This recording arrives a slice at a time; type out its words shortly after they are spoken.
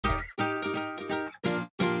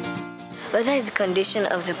Weather is the condition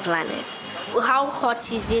of the planets. How hot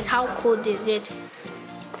is it? How cold is it?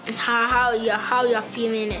 How you're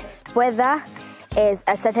feeling it? Weather is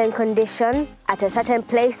a certain condition at a certain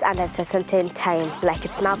place and at a certain time. Like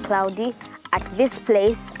it's now cloudy at this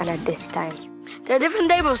place and at this time. There are different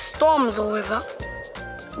types of storms, however.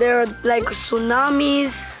 There are like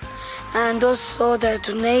tsunamis and also there are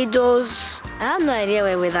tornadoes. I have no idea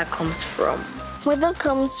where weather comes from. Weather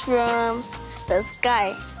comes from the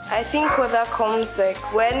sky. I think weather comes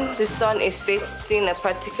like when the sun is facing a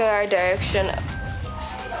particular direction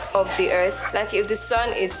of the earth. Like if the sun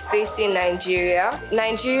is facing Nigeria,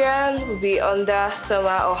 Nigeria will be under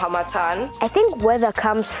summer or harmattan. I think weather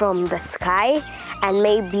comes from the sky and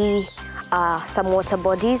maybe some water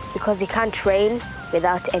bodies because it can't rain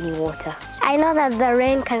without any water. I know that the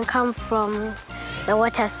rain can come from the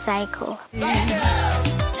water cycle. We're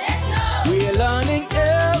learning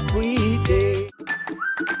every day.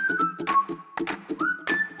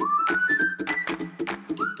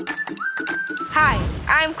 Hi,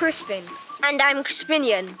 I'm Crispin. And I'm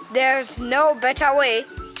Crispinian. There's no better way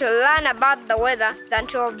to learn about the weather than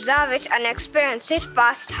to observe it and experience it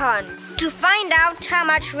firsthand. To find out how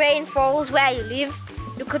much rain falls where you live,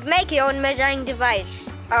 you could make your own measuring device,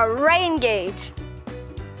 a rain gauge.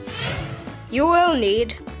 You will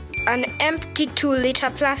need an empty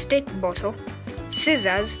 2-liter plastic bottle,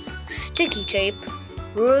 scissors, sticky tape,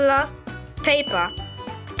 ruler, paper,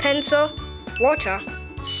 pencil, water,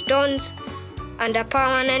 stones, and a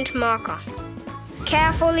permanent marker.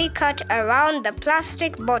 Carefully cut around the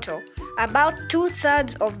plastic bottle about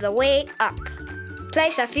 2/3 of the way up.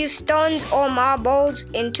 Place a few stones or marbles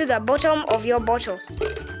into the bottom of your bottle.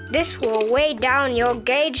 This will weigh down your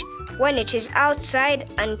gauge when it is outside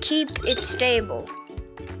and keep it stable.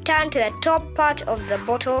 Turn to the top part of the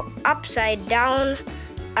bottle upside down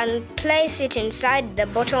and place it inside the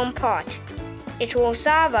bottom part. It will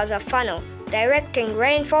serve as a funnel, directing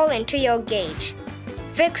rainfall into your gauge.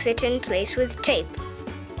 Fix it in place with tape.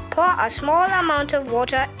 Pour a small amount of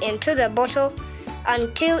water into the bottle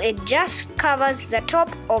until it just covers the top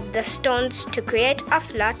of the stones to create a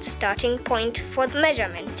flat starting point for the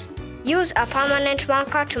measurement. Use a permanent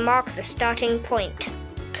marker to mark the starting point.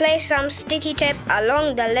 Place some sticky tape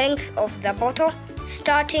along the length of the bottle,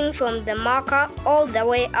 starting from the marker all the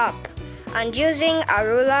way up, and using a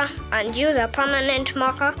ruler and use a permanent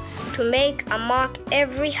marker to make a mark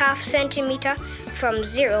every ½ centimeter from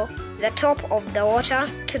zero, the top of the water,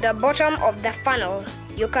 to the bottom of the funnel.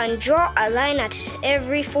 You can draw a line at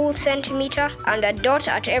every full centimeter and a dot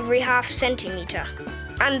at every ½ centimeter.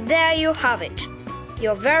 And there you have it,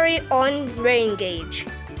 your very own rain gauge.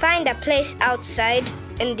 Find a place outside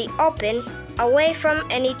in the open, away from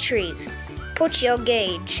any trees. Put your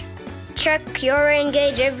gauge. Check your rain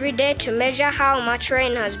gauge every day to measure how much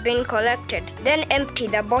rain has been collected. Then empty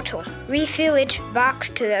the bottle. Refill it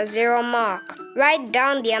back to the zero mark. Write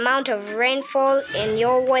down the amount of rainfall in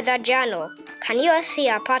your weather journal. Can you see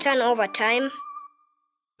a pattern over time?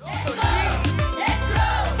 Let's go! Let's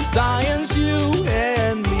grow! Science, you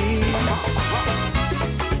and me.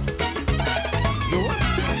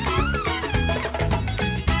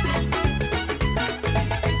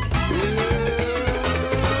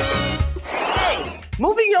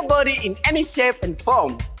 Moving your body in any shape and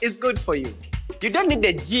form is good for you. You don't need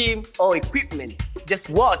a gym or equipment. Just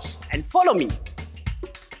watch and follow me.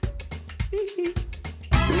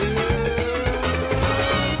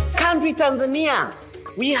 Country Tanzania,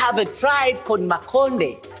 we have a tribe called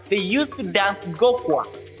Makonde. They used to dance Gokua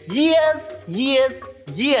years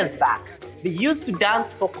back. They used to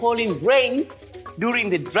dance for calling rain during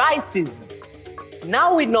the dry season.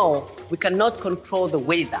 Now we know we cannot control the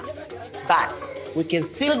weather, but we can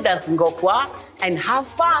still dance Gokua and have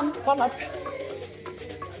fun. Come up.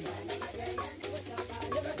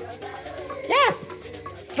 Yes,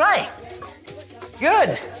 try.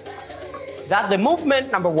 Good. That's the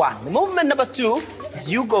movement number 1. The movement number 2,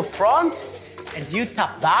 you go front and you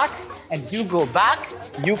tap back and you go back,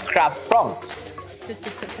 you crab front.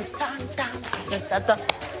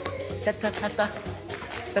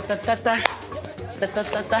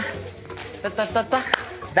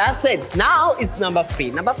 That's it. Now it's number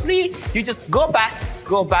 3. Number 3, you just go back, hop.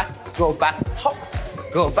 Go back, hop.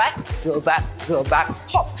 Go back, hop. Go back,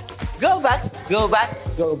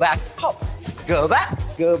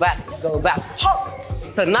 hop.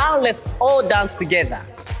 So now let's all dance together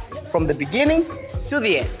from the beginning to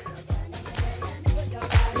the end.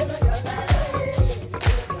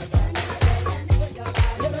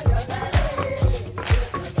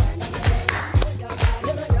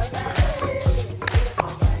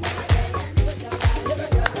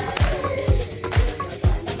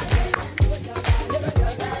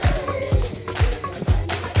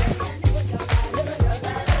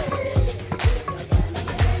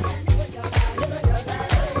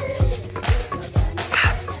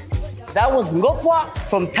 That was Gokua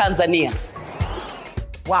from Tanzania.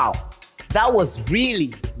 Wow, that was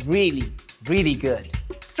really, really, really good.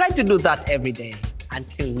 Try to do that every day.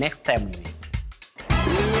 Until next time.